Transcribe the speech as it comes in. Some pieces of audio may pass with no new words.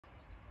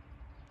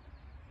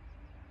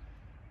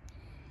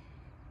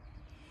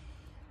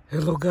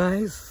Hello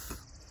guys,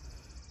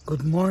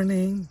 good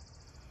morning.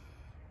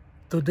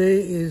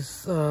 Today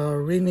is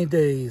rainy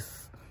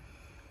days.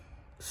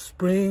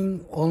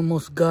 Spring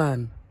almost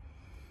gone.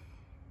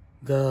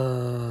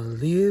 The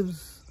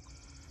leaves,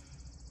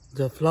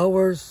 the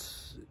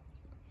flowers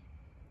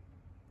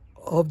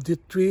of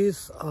the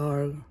trees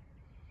are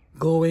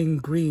going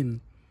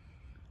green.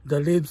 The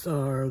leaves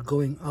are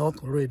going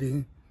out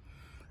already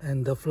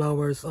and the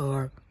flowers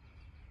are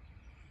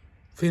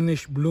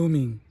finished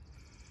blooming.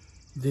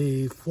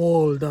 They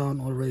fall down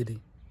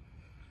already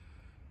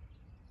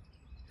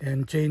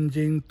and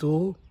changing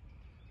to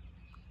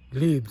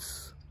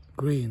leaves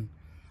green.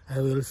 I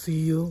will let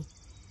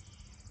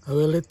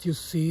you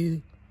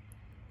see.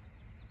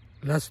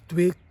 Last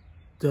week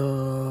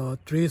the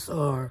trees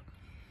are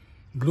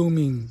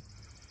blooming.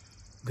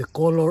 The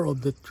color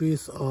of the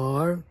trees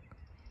are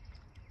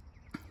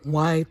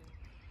white,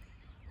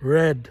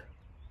 red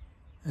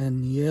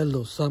and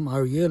yellow. Some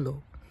are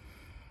yellow,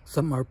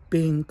 some are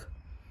pink,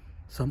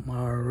 some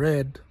are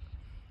red,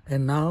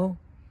 and now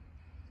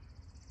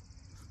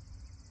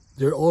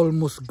they're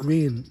almost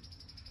green.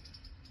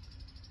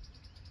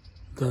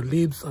 The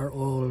leaves are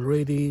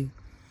already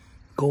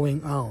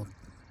going out.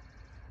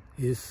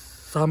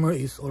 Summer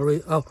is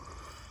already out.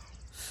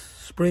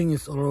 Spring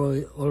is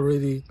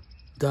already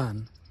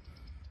done.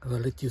 I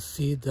will let you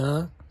see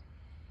the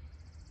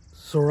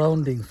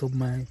surroundings of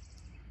my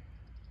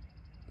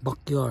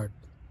backyard.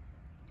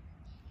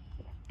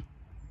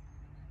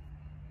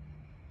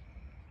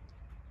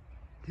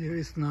 Here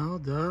is now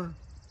the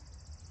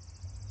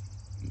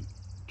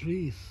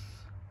trees.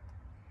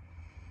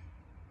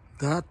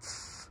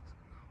 That's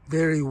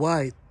very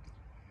white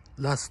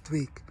last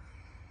week.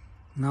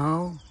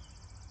 Now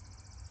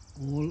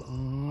all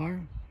are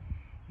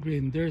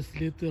green. There's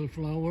little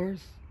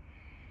flowers,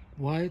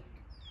 white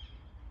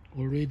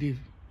already.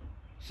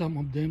 Some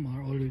of them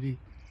are already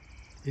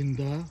in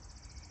the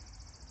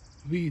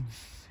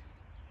weeds,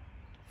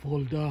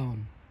 fall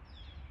down.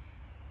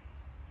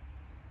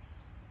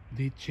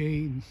 They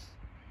change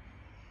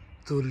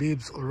to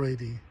leaves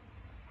already.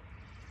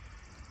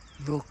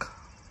 Look,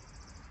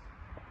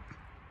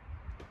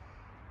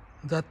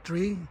 that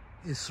tree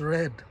is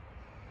red.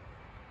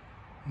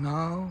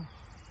 Now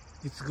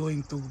it's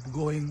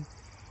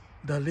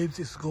the leaves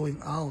is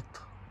going out.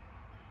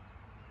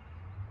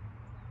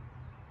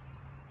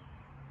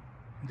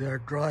 They are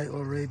dry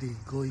already,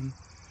 going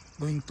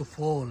to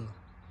fall.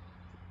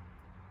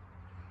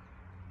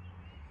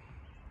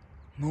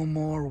 No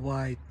more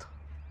white.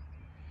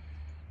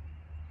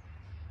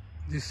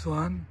 This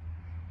one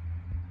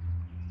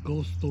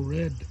goes to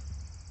red.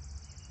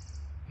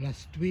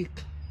 Last week,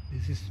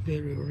 this is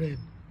very red.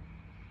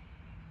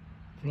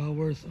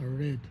 Flowers are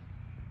red.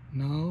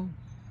 Now,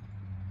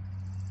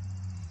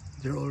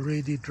 they're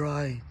already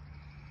dry.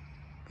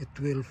 It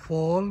will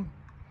fall,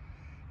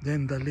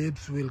 then the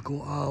leaves will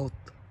go out.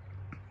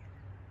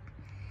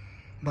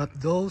 But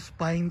those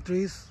pine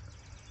trees,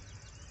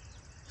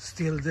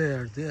 still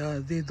there.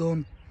 They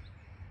don't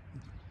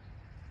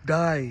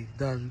die.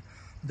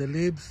 The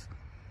leaves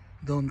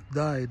don't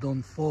die,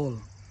 don't fall.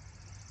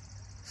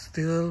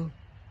 Still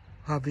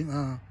having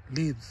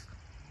leaves.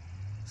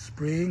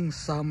 Spring,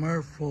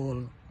 summer,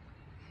 fall.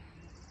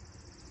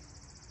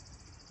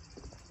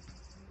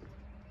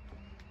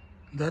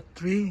 That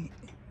tree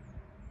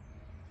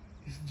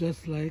is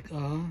just like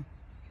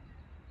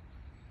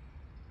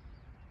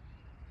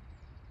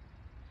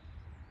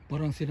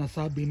parang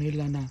sinasabi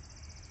nila na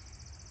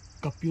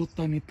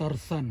kapyutan ni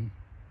Tarzan,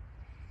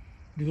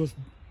 because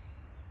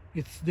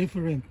it's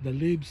different. The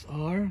leaves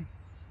are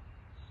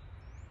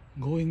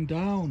going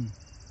down.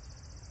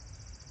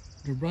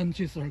 The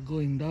branches are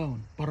going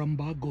down. Parang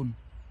bagon.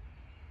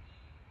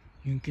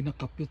 Yung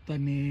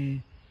kinakapyutan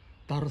ni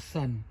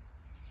Tarzan.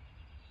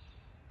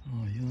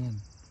 Oh, yun.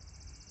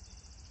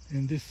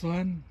 And this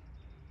one,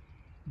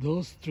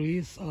 those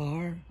trees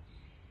are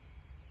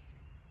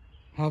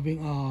having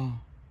a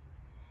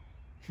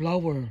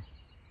flower.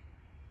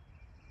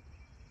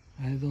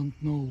 I don't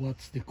know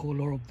what's the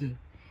color of the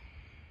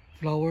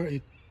flower.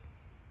 It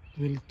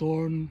will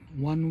turn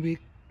 1 week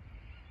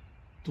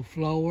to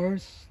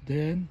flowers,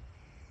 then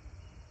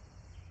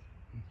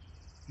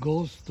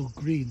goes to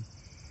green.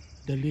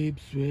 The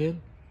leaves will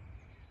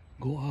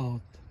go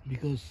out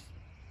because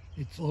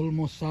it's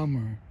almost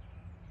summer.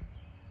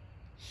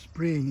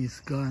 Spring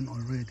is gone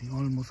already,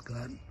 almost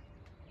gone.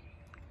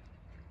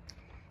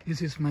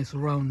 This is my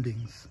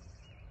surroundings.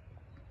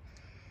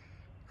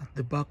 At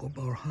the back of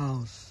our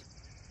house,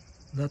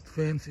 that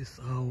fence is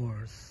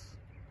ours.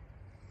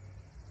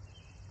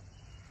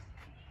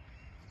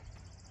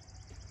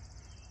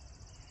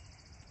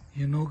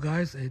 You know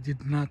guys, I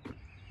did not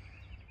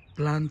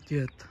plant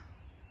yet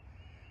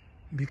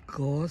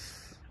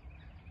because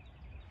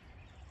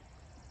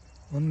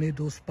only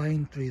those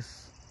pine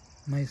trees.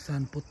 My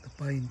son put the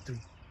pine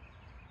tree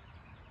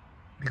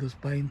because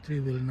pine tree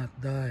will not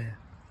die.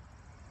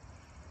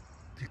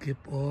 They keep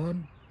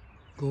on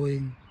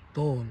going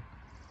tall.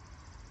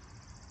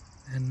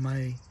 And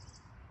my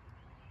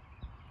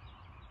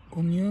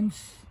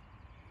onions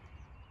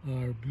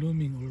are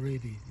blooming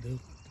already.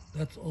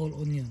 That's all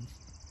onions.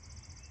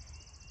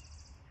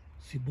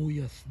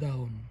 Sibuyas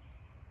down.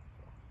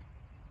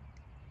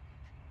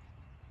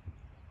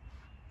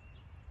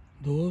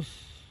 Those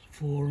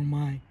for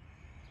my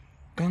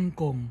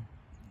kangkong.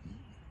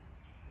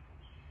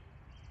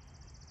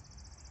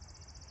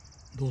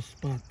 Those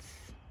pots.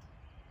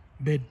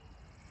 Bed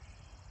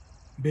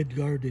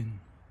garden.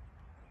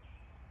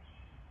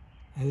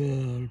 I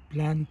will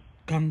plant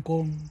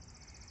kangkong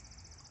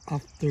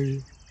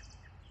after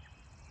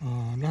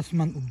last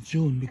month of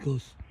June,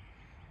 because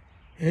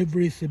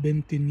every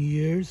 17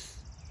 years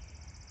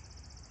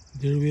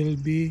there will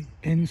be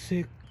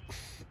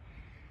insects,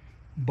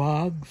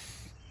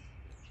 bugs,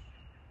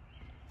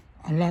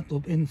 a lot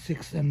of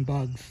insects and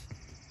bugs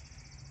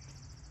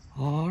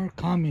are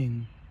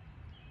coming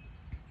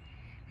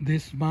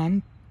this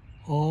month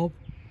of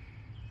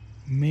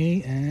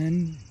May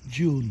and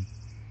June.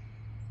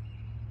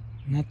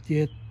 Not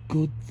yet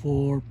good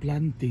for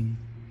planting.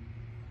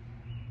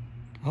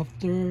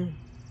 After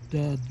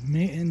the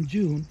May and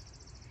June,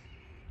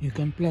 you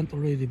can plant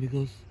already,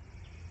 because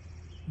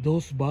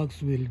those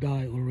bugs will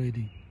die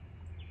already.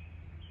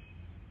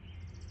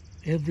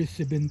 Every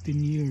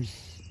 17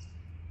 years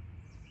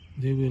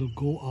they will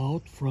go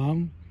out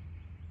from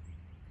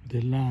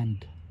the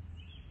land.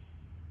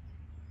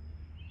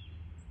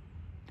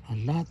 A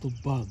lot of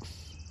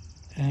bugs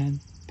and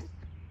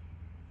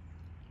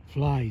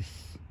flies.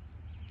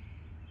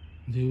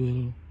 They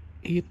will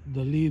eat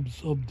the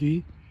leaves of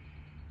the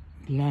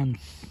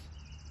plants.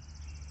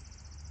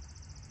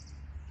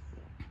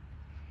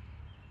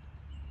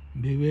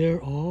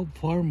 Beware of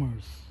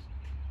farmers.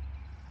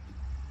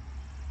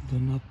 Do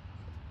not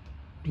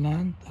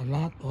plant a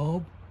lot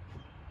of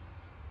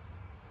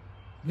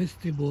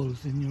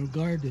vegetables in your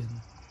garden,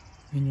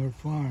 in your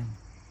farm.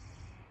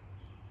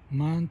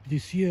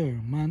 This year,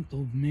 month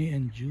of May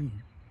and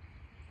June,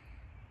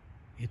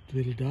 it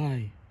will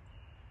die.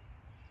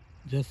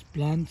 Just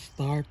plant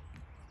start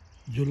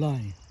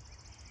July,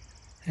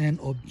 end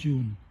of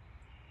June.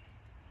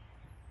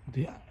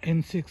 The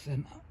insects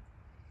and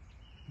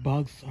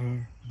bugs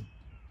are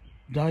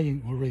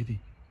dying already.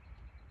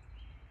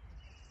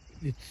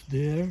 It's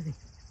their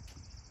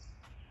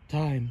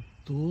time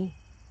to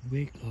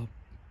wake up.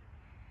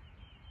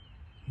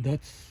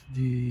 That's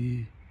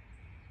the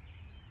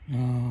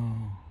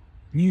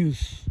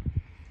news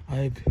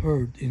I've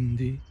heard in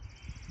the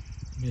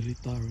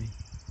military.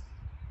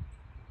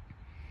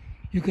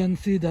 You can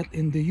see that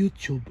in the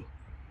YouTube.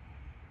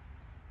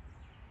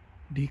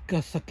 The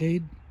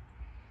cascade,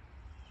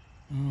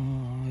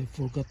 I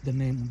forgot the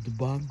name of the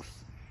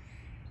bugs.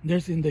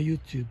 There's in the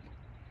YouTube.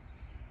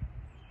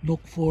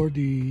 Look for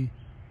the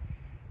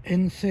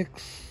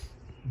insects,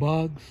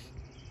 bugs,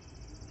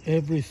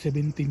 every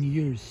 17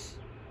 years.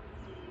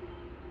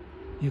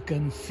 You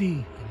can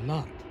see a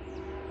lot.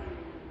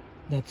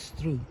 That's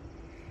true.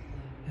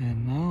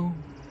 And now,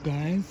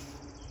 guys,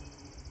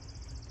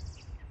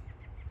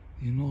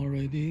 you know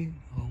already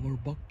our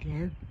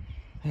backyard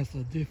has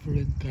a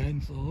different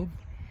kinds of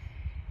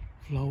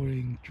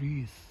flowering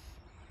trees.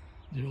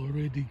 They're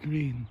already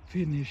green,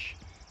 finish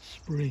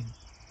spring.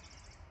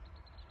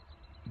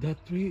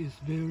 That tree is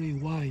very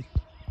white,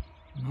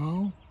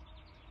 now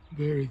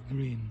very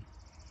green.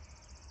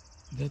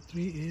 That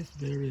tree is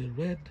very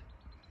red,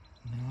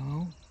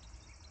 now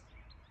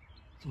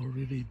it's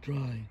already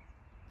dry.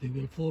 They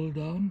will fall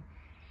down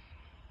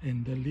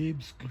and the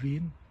leaves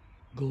green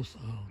goes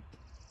out.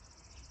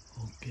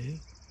 Okay,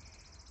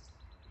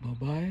 bye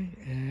bye,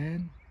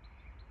 and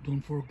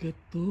don't forget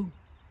to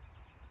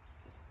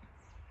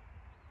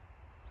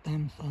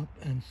thumbs up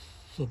and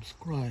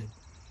subscribe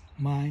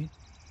my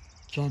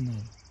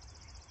channel.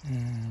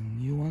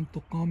 And you want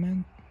to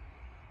comment,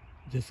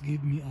 just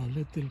give me a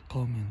little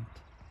comment.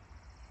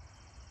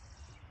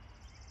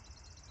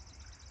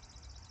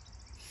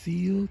 See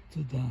you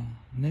to the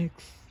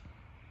next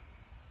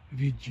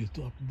video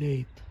to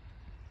update.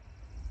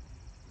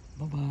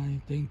 Bye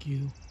bye. Thank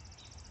you.